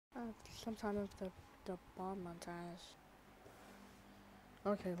some kind of the bomb montage.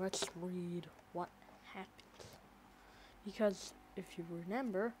 Okay, let's read what happened. Because if you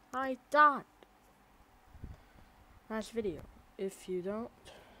remember, I died last video. If you don't,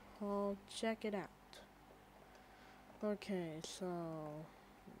 well, check it out. Okay, so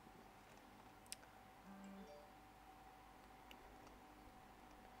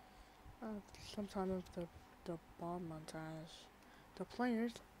sometime of the bomb montage, the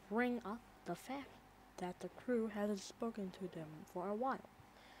players bring up the fact that the crew hasn't spoken to them for a while.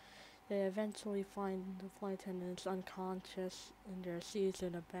 They eventually find the flight attendants unconscious in their seats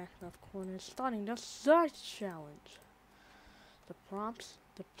in the back left corner, starting the search challenge. The prompts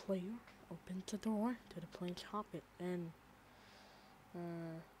the player opens the door to the plane's cockpit, and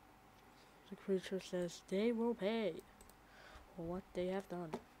the creature says they will pay for what they have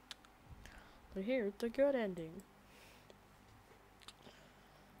done. But here's the good ending.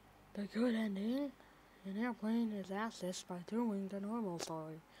 The good ending: an airplane is accessed by doing the normal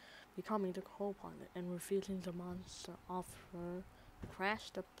story, becoming the co-pilot and refusing the monster offer to crash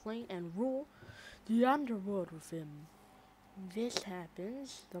the plane and rule the underworld with him. This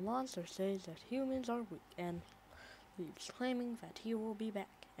happens, the monster says that humans are weak and leaves, claiming that he will be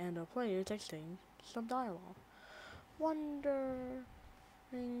back, and the players exchange some dialogue, wondering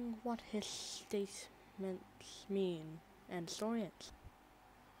what his statements mean, and the story ends.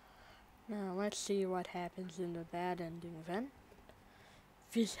 Now let's see what happens in the bad ending event.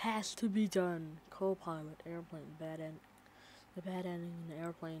 This has to be done. Co-pilot airplane bad end. The bad ending in the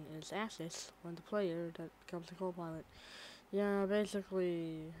airplane is accessed when the player that becomes the co-pilot,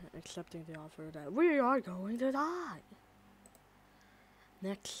 basically accepting the offer that we are going to die.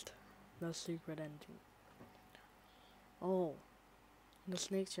 Next, the secret ending. Oh, in the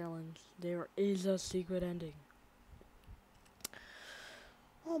snake challenge, there is a secret ending.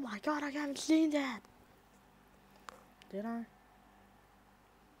 Oh my god, I haven't seen that! Did I?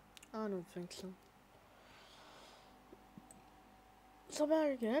 I don't think so. So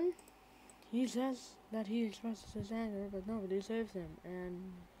back again, he says that he expresses his anger, but nobody saves him,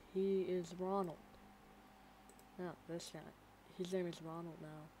 and he is Ronald. Yeah, this guy. His name is Ronald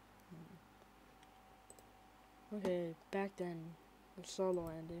now. Okay, back then, the solo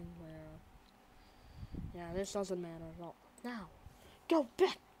ending where, this doesn't matter at all. Now, go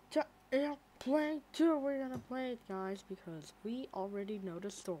back to Airplane 2. We're gonna play it, guys, because we already know the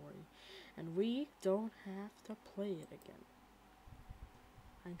story, and we don't have to play it again.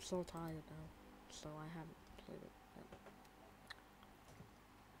 I'm so tired now, so I haven't played it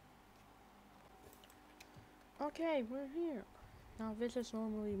yet. Okay, we're here. Now, this is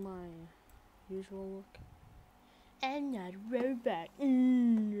normally my usual look. And not robot.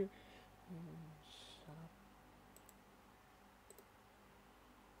 Shut up.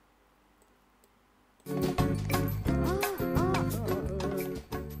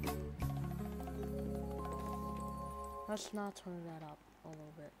 Let's not turn that up a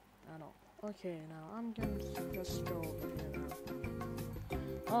little bit at all. Okay, now I'm gonna just go over here now.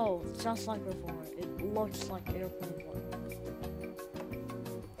 Oh, just like before, it looks like Airplane 1.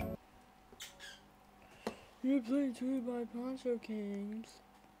 You play 2 by Poncho Kings.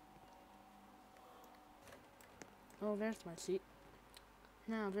 Oh, there's my seat.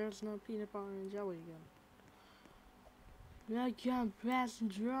 Now there's no peanut butter and jelly again. Welcome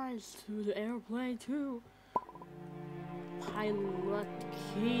passengers to the Airplane 2. Pilot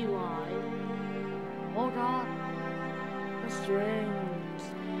key line. Oh god, the strings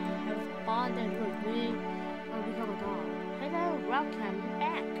have bonded with me or become a god. Hello, welcome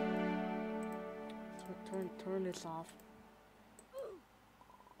back. Turn this off.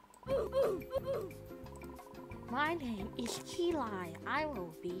 My name is Keyline. I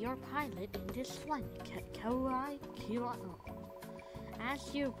will be your pilot in this flight. Keyline.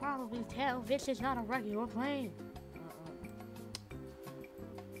 As you probably tell, this is not a regular plane.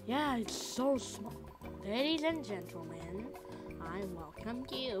 Yeah, it's so small. Ladies and gentlemen, I welcome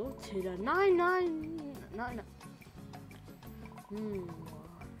you to the 999.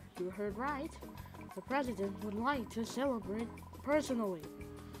 You heard right. The president would like to celebrate personally.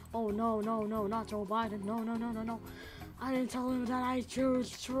 Oh no, not Joe Biden. No. I didn't tell him that I chose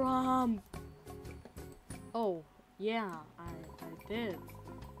Trump. Oh, yeah, I did.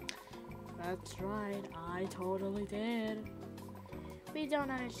 That's right, I totally did. We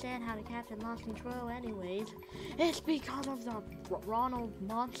don't understand how the captain lost control anyways. It's because of the Ronald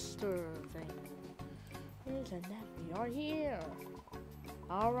monster thing. Isn't that we are here?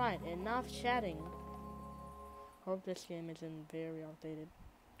 Alright, enough chatting. Hope this game isn't very outdated.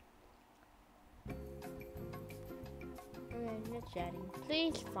 chatting.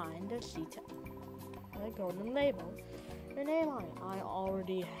 Please find the seat. The golden label. Your name on it. I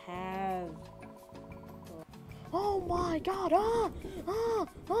already have. Oh my god!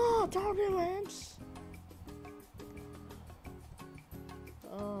 Turbulence!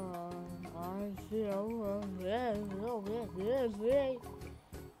 I feel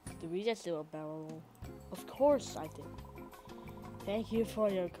Did we just do a barrel roll? Of course I did. Thank you for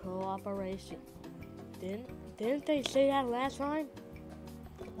your cooperation. Didn't they say that last time?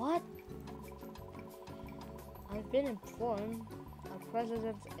 What? I've been informed a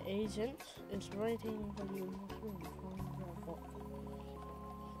president's agent is waiting for you in this room.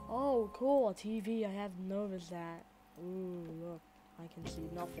 Oh, cool, a TV. I have noticed that. Ooh, look, I can see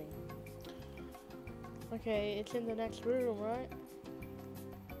nothing. Okay, it's in the next room, right?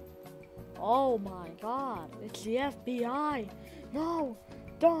 Oh my god, it's the FBI. No,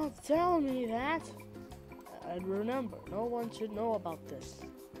 don't tell me that. And remember, no one should know about this.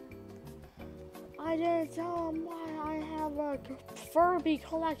 I didn't tell them why I have a Furby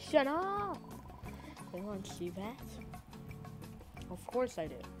collection. They want to see that? Of course I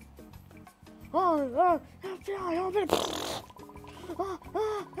did. FBI, open it.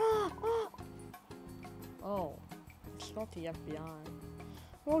 Oh, it's not the FBI.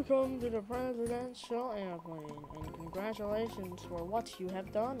 Welcome to the presidential airplane, and congratulations for what you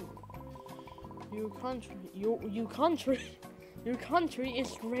have done. Your country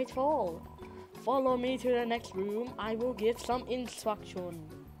is grateful. Follow me to the next room. I will give some instruction.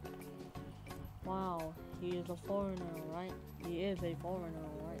 Wow, he is a foreigner, right? He is a foreigner,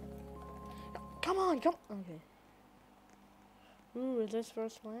 right? Come on. Okay. Ooh, is this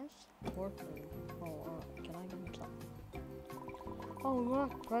first class? Fourth grade. Oh, can I get some? Oh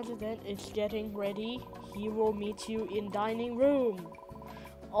look, President is getting ready. He will meet you in dining room.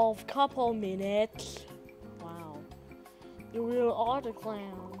 Of couple minutes. Wow. You will are the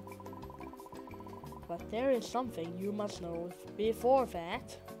clown. But there is something you must know before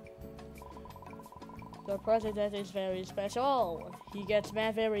that. The president is very special. He gets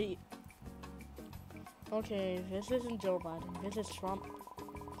mad very... Okay, this isn't Joe Biden. This is Trump.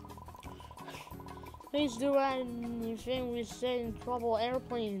 Please do anything we say in trouble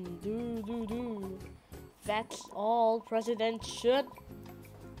airplane. Do. That's all President should.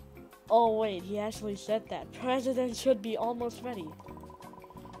 Oh wait, he actually said that. President should be almost ready.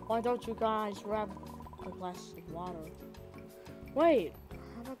 Why don't you guys grab a glass of water? Wait,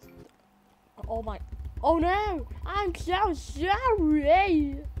 how about... Oh my... Oh no! I'm so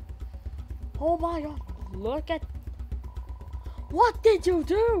sorry! Oh my god, look at... What did you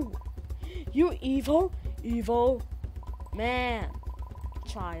do? You evil man.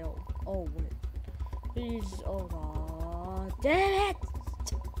 Child. Oh wait. Please, oh god. Damn it!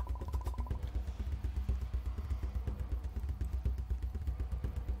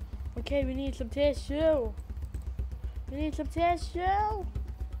 Okay, we need some tissue. Find some tissue.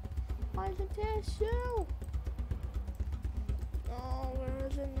 Oh, there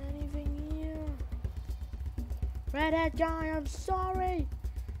isn't anything here. Redhead guy, I'm sorry.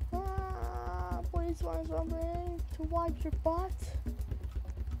 Please find something to wipe your butt.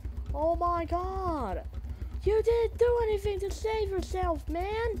 Oh my god. You didn't do anything to save yourself,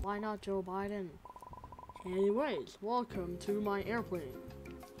 man. Why not Joe Biden? Anyways, welcome to my airplane.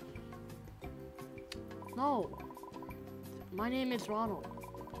 No. My name is Ronald.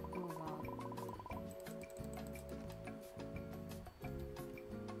 Oh god.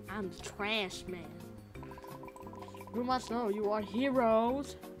 I'm the trash man. You must know you are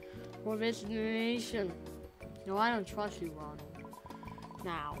heroes for this nation. No, I don't trust you, Ronald.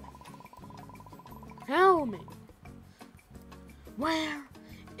 Now, tell me, where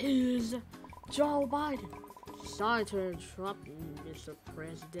is Joe Biden? Sorry to interrupt you, Mr.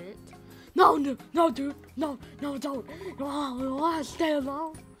 President. No, dude, no, don't. No, stay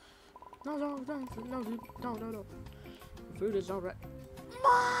alone. No, dude, no. Food is alright.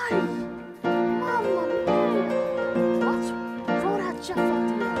 Mine! Mama mia! What? Throw that chef out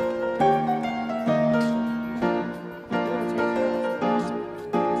the air.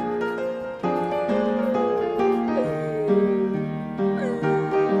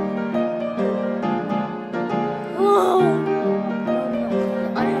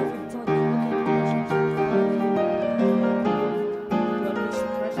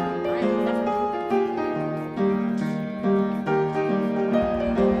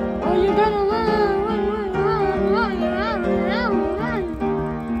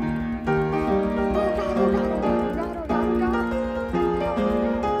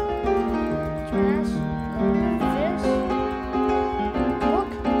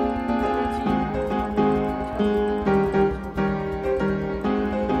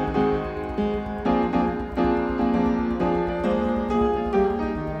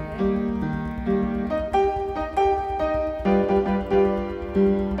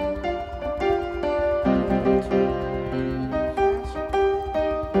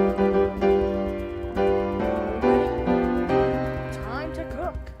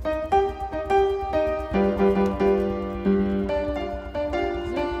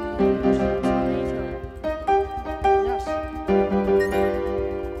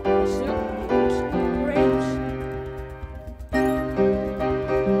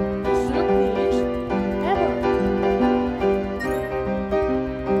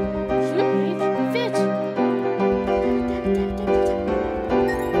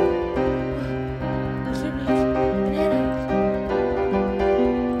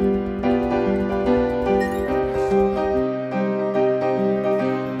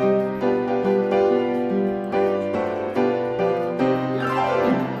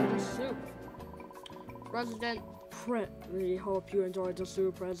 President really hope you enjoyed the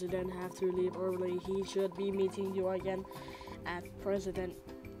zoo. President have to leave early. He should be meeting you again at President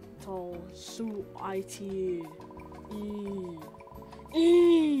Zoo IT.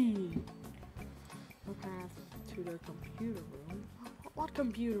 The path to the computer room. What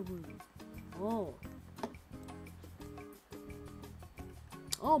computer room? Oh.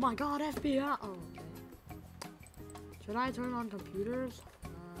 Oh my God, FBI. Oh, okay. Should I turn on computers?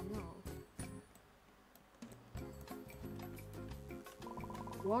 No.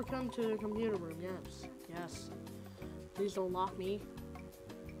 Welcome to the computer room. Yes. Please don't lock me.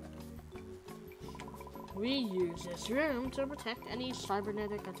 We use this room to protect any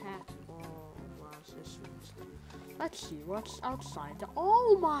cybernetic attacks. Oh, what's this room? Let's see what's outside.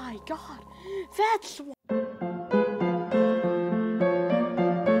 Oh my God, that's what.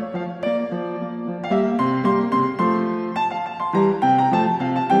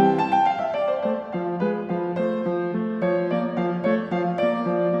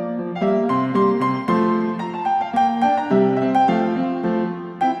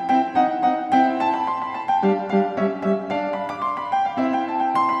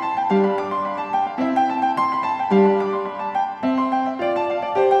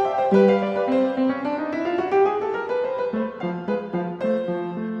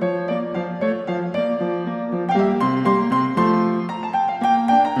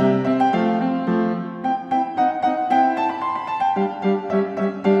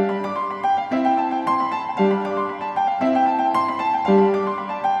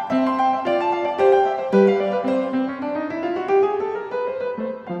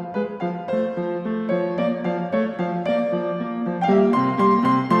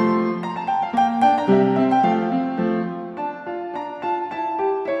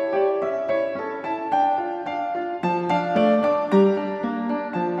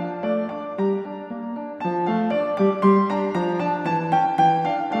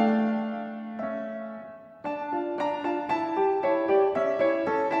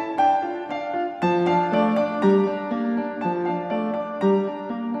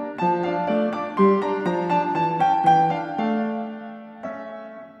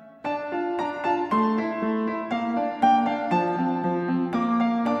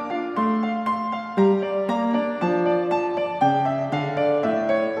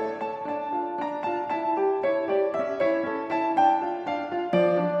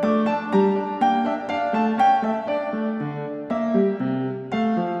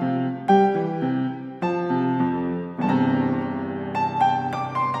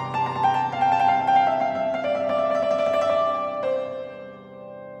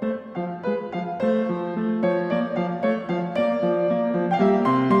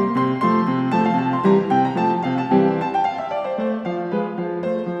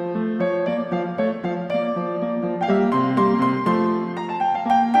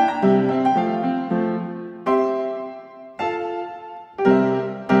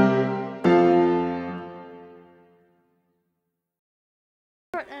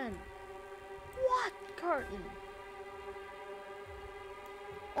 Curtain. What curtain?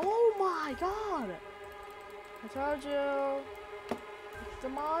 Oh my God! I told you. It's the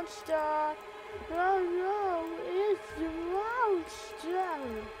monster. No, it's the monster.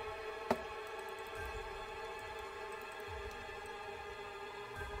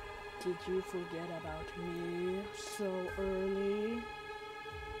 Did you forget about me so early?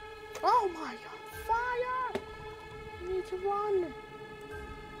 Oh my God! Fire! I need to run.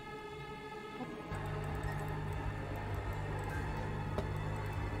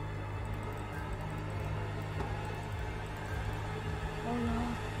 Oh no.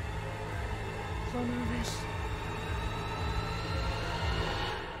 So nervous.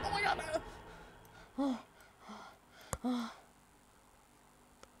 Oh my God. Oh.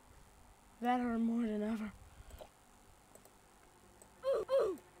 That hurt more than ever.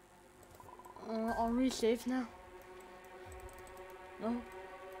 Are we safe now? No.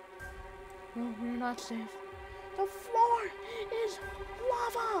 No, we're not safe. The floor is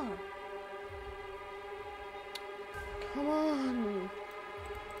lava! Come on.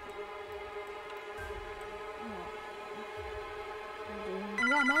 I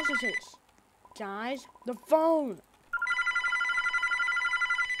got monster chase. Guys, the phone.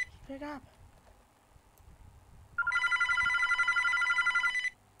 Pick up.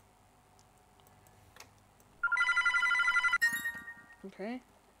 Okay.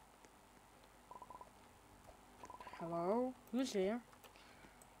 Hello? Who's there?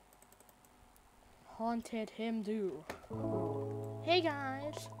 Haunted him do. Hey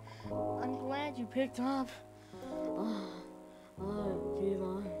guys! I'm glad you picked up.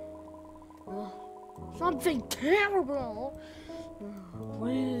 Kevin. Something terrible!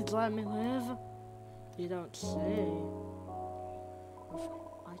 Please let me live. You don't say.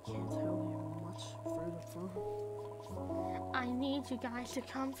 I can't tell you much further from. I need you guys to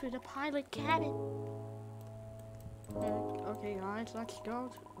come through the pilot cabin. Okay guys, let's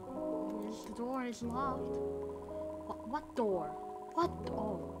go. The door is locked. What door? What?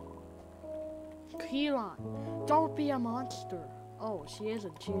 Oh. Kiran, don't be a monster. Oh, she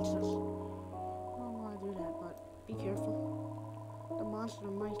isn't. She's just... I don't want to do that, but be careful. The monster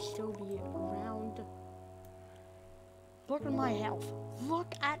might still be around. Look at my health.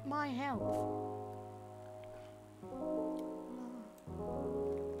 Look at my health.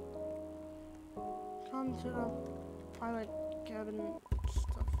 Come to the pilot cabin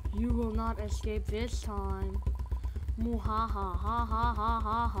stuff. You will not escape this time. Muhaha ha ha ha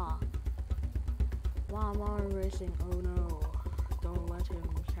ha ha. Wow, Mario racing. Oh no. Don't let him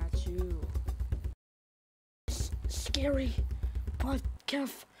catch you. It's scary, but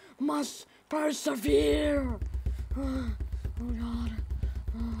Kev must persevere. Oh god.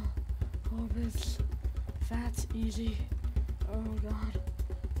 Hope it's that easy. Oh god.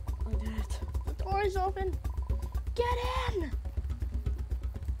 I did it. The door is open. Get in!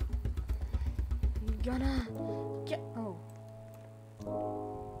 I'm gonna get... Oh.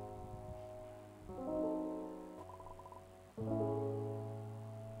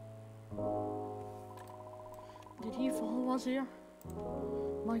 Did he follow us here?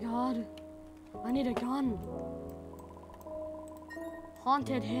 My god. I need a gun.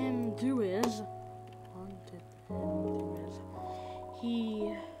 Haunted him do is. Haunted him do is.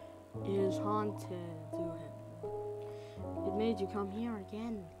 He is haunted to him. It made you come here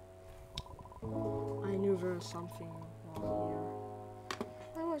again. I knew there was something wrong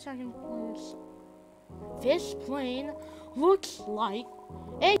here. I wish I can play this. This plane looks like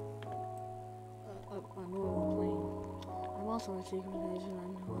a normal plane. I'm also a secret agent. I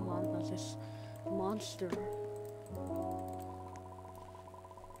know a lot about this monster.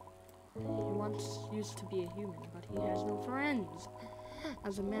 He once used to be a human, but he has no friends.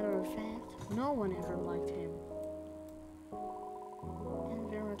 As a matter of fact, no one ever liked him. And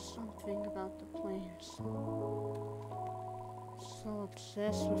there was something about the planes. So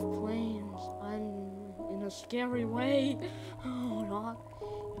obsessed with planes. I'm in a scary way. Oh god.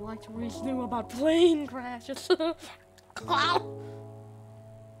 You like to read new about plane crashes.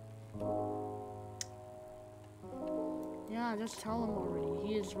 Yeah, just tell him already.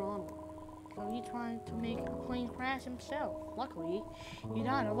 He is wrong. So he tried to make a plane crash himself. Luckily, he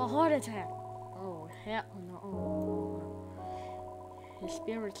died of a heart attack. Oh, hell no. His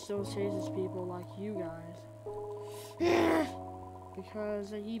spirit still chases people like you guys.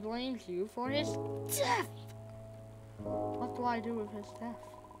 Because he blames you for his death. What do I do with his death?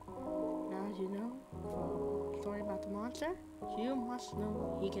 Now you know the story about the monster. You must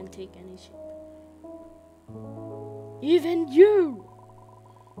know he can take any shape. Even you!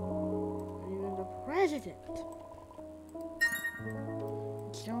 Even the president.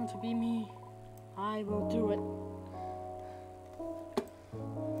 It's going to be me. I will do it.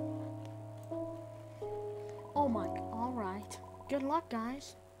 Oh my, alright. Good luck,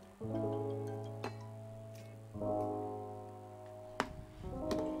 guys.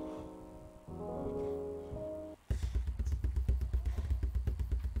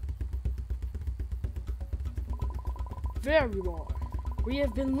 There you are. We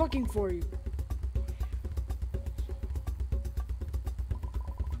have been looking for you.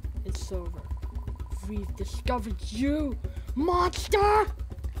 It's over. We've discovered you, monster!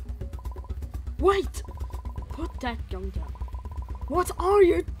 Wait! Put that gun down. What are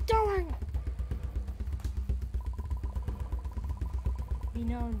you doing? We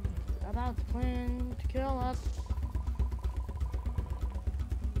know about the plan to kill us.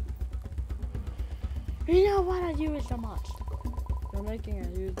 You know what I use the monster. You're making a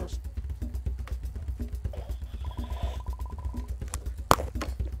use this.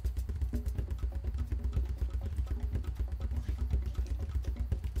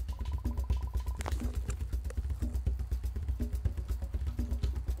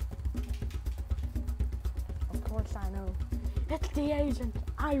 Of course I know. It's the agent.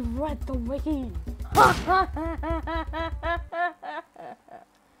 I read the wiki.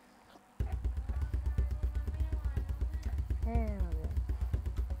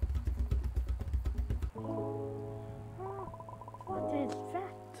 What is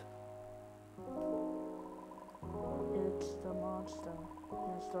that? It's the monster,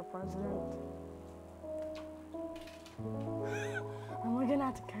 Mr. President. I'm looking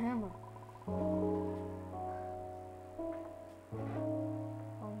at the camera. Oh,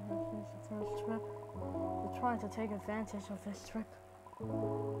 this is the first trip. trying to take advantage of this trip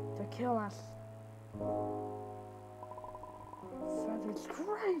to kill us. That is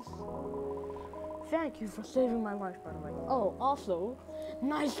crazy. Thank you for saving my life, by the way. Oh, also,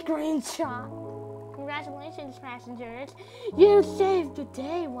 nice screenshot. Congratulations, passengers. You saved the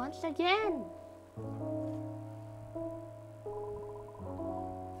day once again.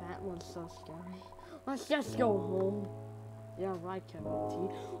 That was so scary. Let's just go home. Yeah, right,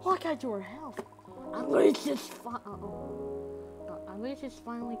 KevinNT. Look at your health. At least it's at least it's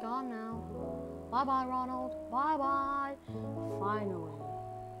finally gone now. Bye-bye, Ronald. Bye-bye. Finally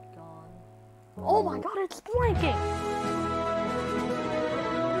gone. Oh my god, it's blinking!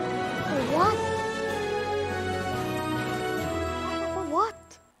 What?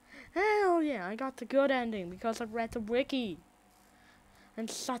 What? Hell yeah, I got the good ending because I read the wiki. And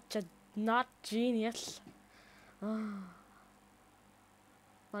such a not genius.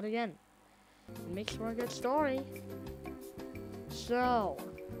 But again, it makes for a good story. So,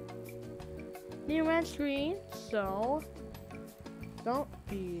 new end screen, so don't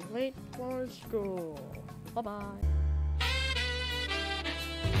be late for school. Bye-bye.